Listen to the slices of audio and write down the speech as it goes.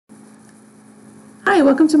Hi,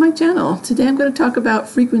 welcome to my channel. Today I'm going to talk about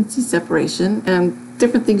frequency separation and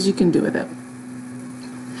different things you can do with it.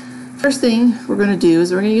 First thing we're going to do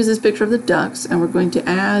is we're going to use this picture of the ducks and we're going to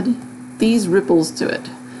add these ripples to it.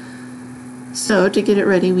 So to get it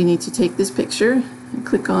ready, we need to take this picture and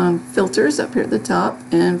click on filters up here at the top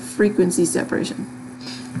and frequency separation.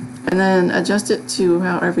 And then adjust it to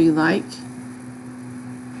however you like.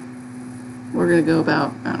 We're going to go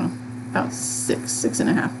about, I don't know, about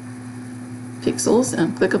 6.5 pixels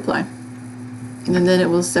and click apply. And then it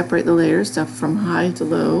will separate the layers from high to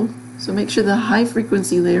low. So make sure the high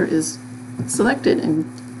frequency layer is selected and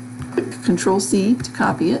click Control C to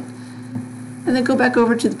copy it. And then go back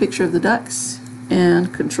over to the picture of the ducks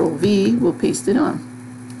and Control V will paste it on.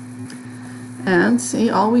 And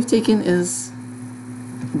see, all we've taken is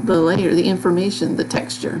the layer, the information, the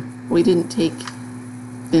texture. We didn't take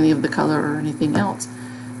any of the color or anything else.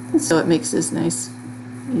 And so it makes this nice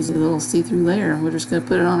easy little see-through layer, and we're just going to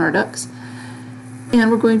put it on our ducks. And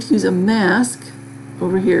we're going to use a mask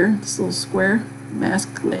over here, this little square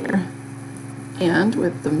mask layer. And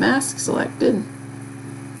with the mask selected,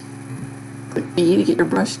 click B to get your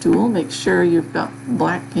brush tool. Make sure you've got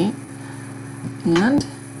black paint and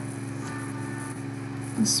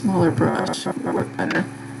a smaller brush will work better.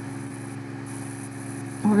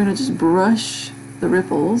 And we're going to just brush the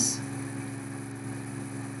ripples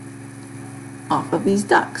off of these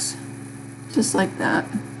ducks, just like that.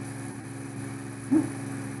 You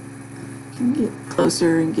can get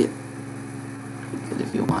closer and get good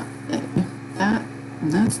if you want. That, and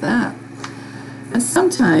that's that. And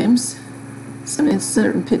sometimes, in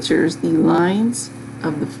certain pictures, the lines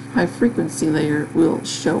of the high frequency layer will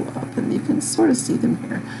show up, and you can sort of see them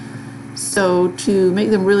here. So to make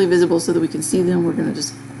them really visible so that we can see them, we're going to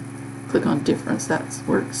just click on difference. That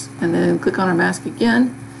works. And then click on our mask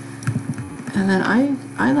again. And then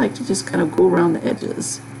I like to just kind of go around the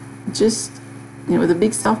edges, just, with a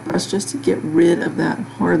big soft brush, just to get rid of that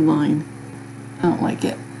hard line. I don't like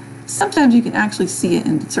it. Sometimes you can actually see it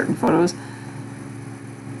in certain photos,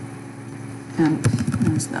 and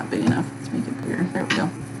it's not big enough. Let's make it bigger. There we go.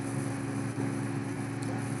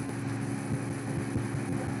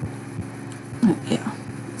 Yeah,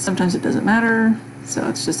 sometimes it doesn't matter, so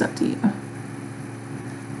it's just up to you.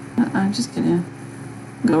 I'm just gonna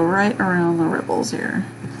go right around the ripples here.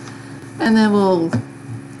 And then we'll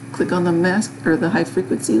click on the mask or the high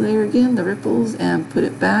frequency layer again, the ripples, and put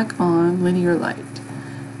it back on linear light.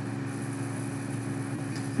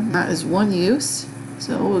 And that is one use.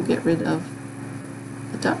 So we'll get rid of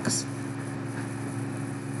the ducks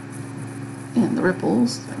and the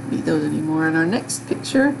ripples. Don't need those anymore. And our next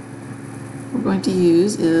picture we're going to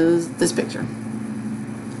use is this picture.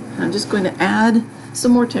 I'm just going to add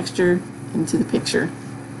some more texture into the picture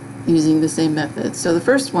using the same method. So the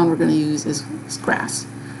first one we're going to use is grass.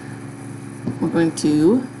 We're going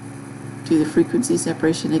to do the frequency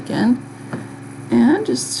separation again and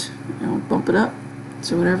just bump it up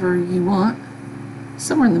to whatever you want.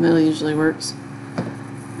 Somewhere in the middle usually works.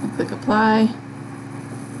 And click apply,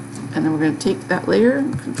 and then we're going to take that layer,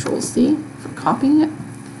 Control C for copying it,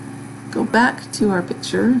 go back to our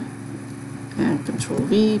picture and Control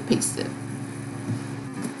V, paste it.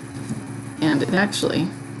 And it actually,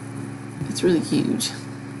 it's really huge,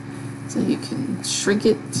 so you can shrink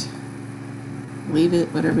it, leave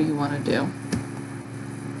it, whatever you want to do.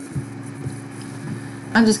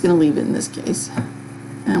 I'm just going to leave it in this case.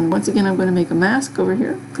 And once again, I'm going to make a mask over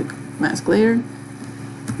here. Click mask layer.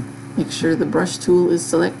 Make sure the brush tool is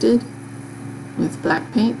selected with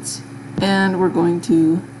black paint. And we're going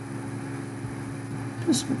to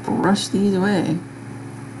just brush these away.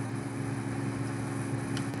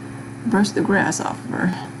 Brush the grass off of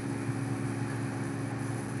her.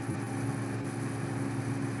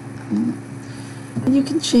 And you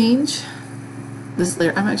can change this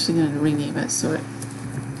layer. I'm actually going to rename it so it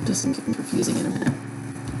doesn't get confusing in a minute.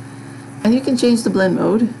 And you can change the blend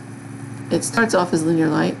mode. It starts off as linear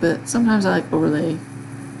light, but sometimes I like overlay,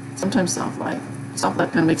 sometimes soft light. Soft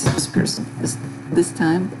light kind of makes it disappear this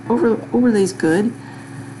time. Overlay is good,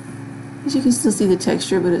 because you can still see the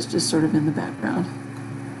texture, but it's just sort of in the background.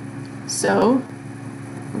 So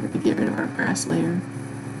we're going to get rid of our grass layer.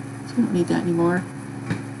 So we don't need that anymore.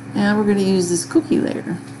 And we're going to use this cookie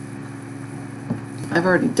layer. I've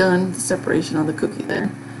already done the separation on the cookie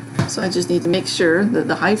layer. So I just need to make sure that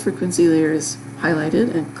the high frequency layer is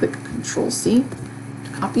highlighted and click Control C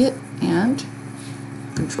to copy it and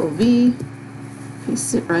Control V,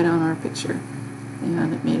 paste it right on our picture.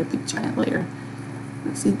 And it made a big giant layer.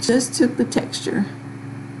 See, just took the texture.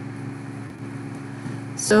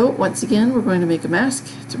 So once again, we're going to make a mask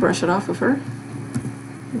to brush it off of her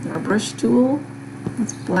with our brush tool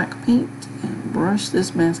with black paint and brush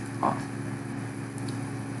this mask off.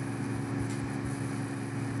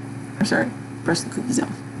 Or sorry, brush the cookies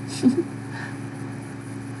off.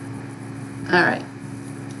 Alright.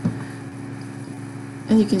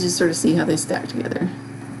 And you can just sort of see how they stack together.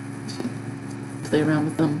 Play around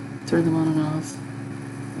with them, turn them on and off.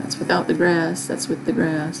 That's without the grass, that's with the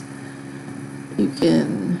grass. You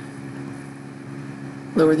can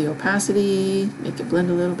lower the opacity, make it blend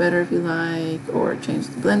a little better if you like, or change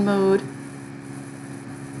the blend mode.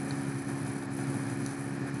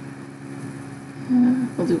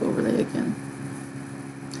 We'll do overlay again.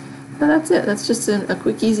 Now that's it. That's just a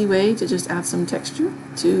quick, easy way to just add some texture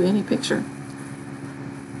to any picture.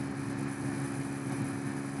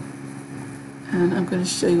 And I'm going to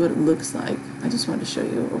show you what it looks like. I just wanted to show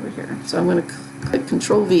you over here. So I'm going to click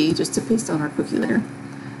Control V just to paste on our cookie layer.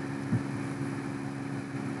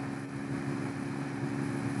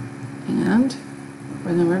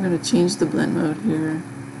 And then we're going to change the blend mode here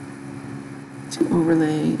to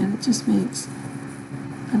overlay, and it just makes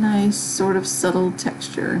a nice sort of subtle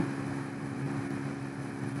texture.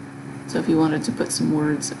 So if you wanted to put some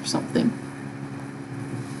words or something.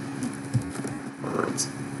 Words.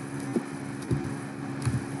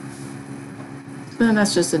 And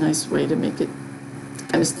that's just a nice way to make it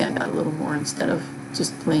kind of stand out a little more instead of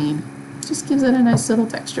just plain. Just gives it a nice subtle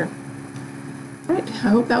texture. Alright, I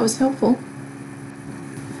hope that was helpful.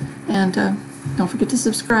 And don't forget to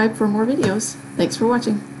subscribe for more videos. Thanks for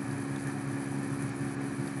watching.